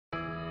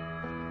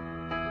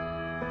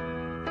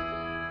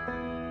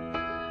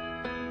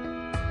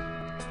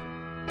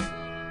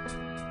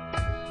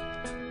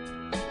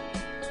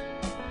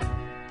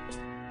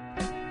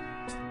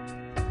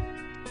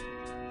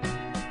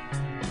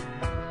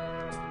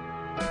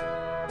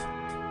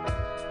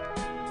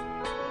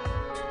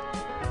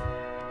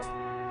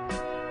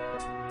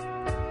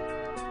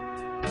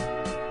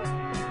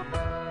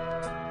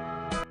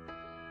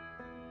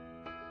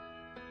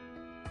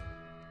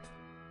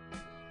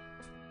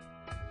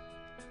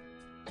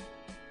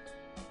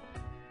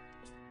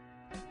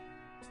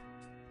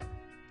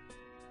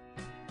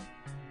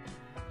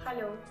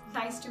Hello,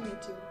 nice to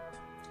meet you.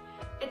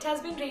 It has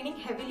been raining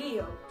heavily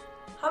here.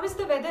 How is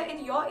the weather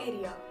in your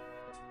area?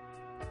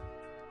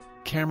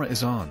 Camera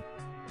is on.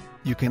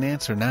 You can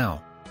answer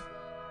now.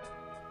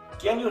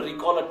 Can you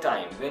recall a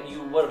time when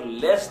you were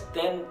less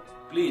than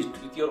pleased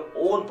with your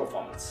own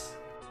performance?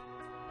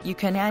 You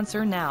can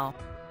answer now.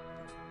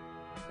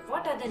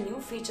 What are the new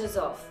features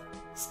of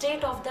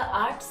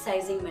state-of-the-art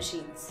sizing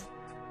machines?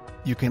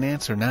 You can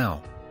answer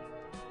now.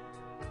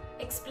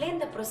 Explain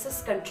the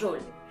process control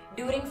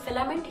during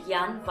filament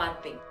yarn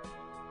warping.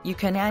 You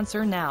can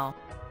answer now.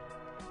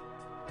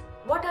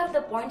 What are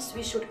the points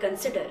we should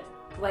consider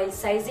while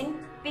sizing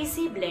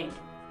PC blend?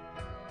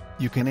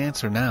 You can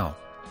answer now.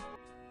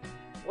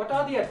 What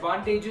are the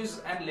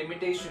advantages and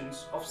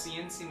limitations of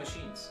CNC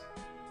machines?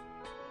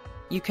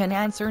 You can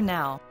answer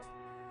now.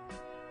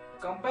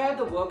 Compare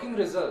the working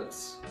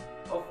results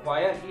of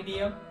wire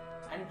EDM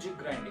and jig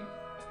grinding.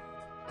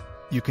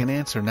 You can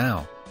answer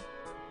now.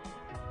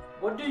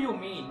 What do you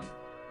mean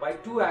by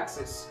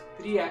 2-axis,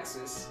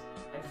 3-axis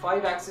and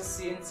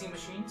 5-axis CNC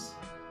machines?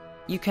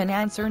 You can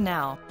answer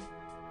now.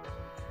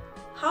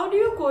 How do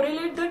you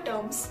correlate the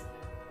terms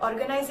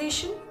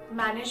organization,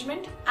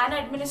 management and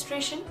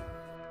administration?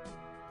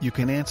 You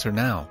can answer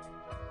now.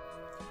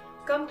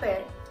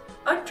 Compare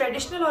a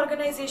traditional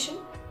organization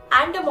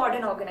and a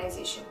modern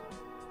organization.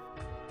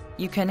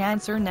 You can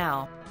answer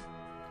now.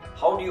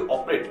 How do you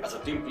operate as a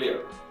team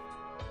player?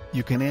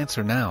 You can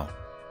answer now.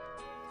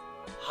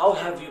 How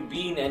have you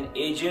been an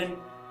agent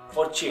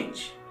for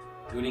change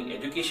during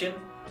education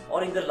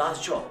or in the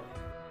last job?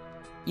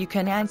 You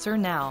can answer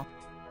now.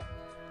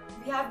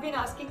 We have been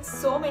asking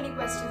so many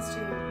questions to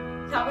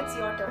you. Now it's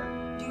your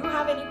turn. Do you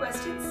have any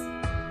questions?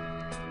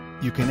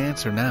 You can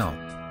answer now.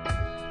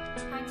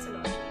 Thanks a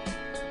lot.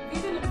 We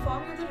will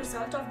inform you the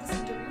result of this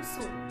interview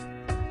soon.